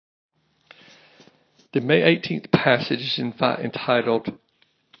The May 18th passage is entitled,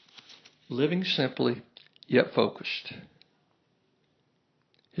 Living Simply Yet Focused.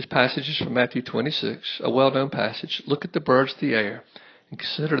 His passage is from Matthew 26, a well-known passage. Look at the birds of the air and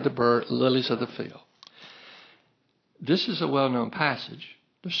consider the lilies of the field. This is a well-known passage,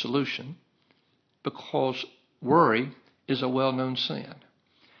 the solution, because worry is a well-known sin.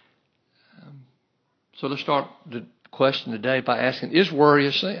 So let's start the question today by asking, is worry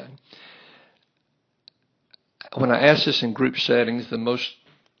a sin? When I ask this in group settings, the most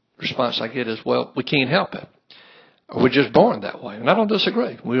response I get is, well, we can't help it. We're just born that way. And I don't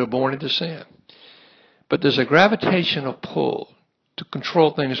disagree. We were born into sin. But there's a gravitational pull to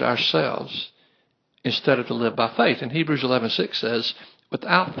control things ourselves instead of to live by faith. And Hebrews 11:6 says,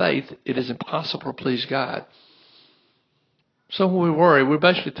 without faith, it is impossible to please God. So when we worry, we're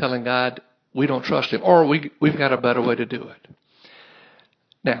basically telling God we don't trust Him, or we've got a better way to do it.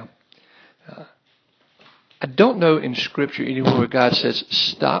 Now, I don't know in Scripture anywhere where God says,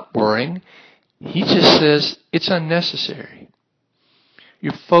 stop worrying. He just says it's unnecessary.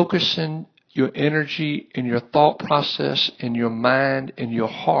 You're focusing your energy and your thought process and your mind and your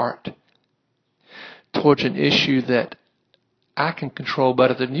heart towards an issue that I can control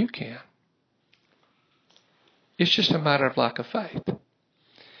better than you can. It's just a matter of lack of faith.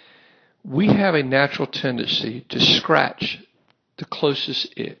 We have a natural tendency to scratch the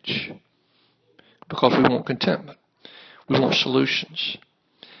closest itch because we want contentment. We want solutions.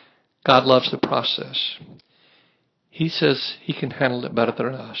 God loves the process. He says He can handle it better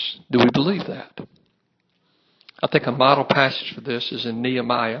than us. Do we believe that? I think a model passage for this is in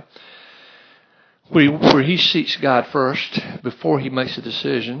Nehemiah, where he seeks God first before he makes a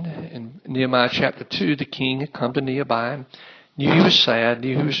decision. In Nehemiah chapter 2, the king had come to Nehemiah and knew he was sad,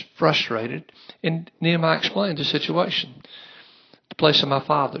 knew he was frustrated. And Nehemiah explained the situation. The place of my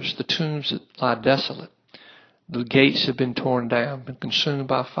fathers, the tombs that lie desolate. The gates have been torn down, been consumed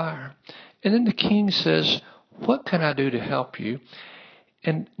by fire. And then the king says, what can I do to help you?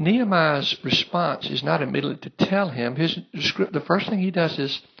 And Nehemiah's response is not immediately to tell him. The first thing he does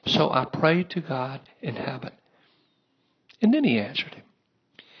is, so I prayed to God in heaven. And then he answered him.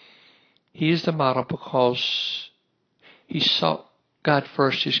 He is the model because he sought God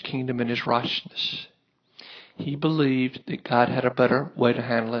first, His kingdom and His righteousness. He believed that God had a better way to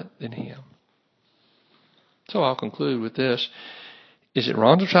handle it than him. So I'll conclude with this. Is it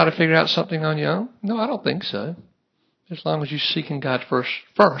wrong to try to figure out something on your own? No, I don't think so. As long as you're seeking God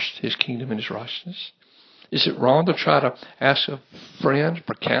first, His kingdom and His righteousness. Is it wrong to try to ask a friend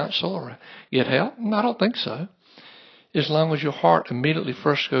for counsel or get help? No, I don't think so. As long as your heart immediately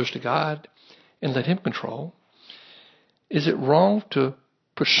first goes to God and let Him control. Is it wrong to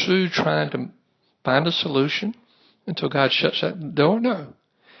pursue trying to find a solution until God shuts that door? No.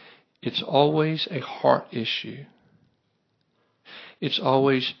 It's always a heart issue. It's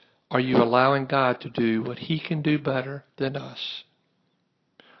always, are you allowing God to do what He can do better than us?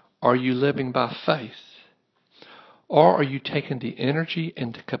 Are you living by faith? Or are you taking the energy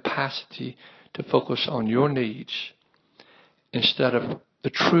and the capacity to focus on your needs instead of the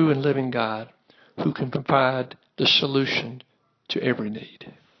true and living God who can provide the solution to every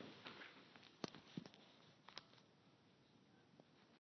need?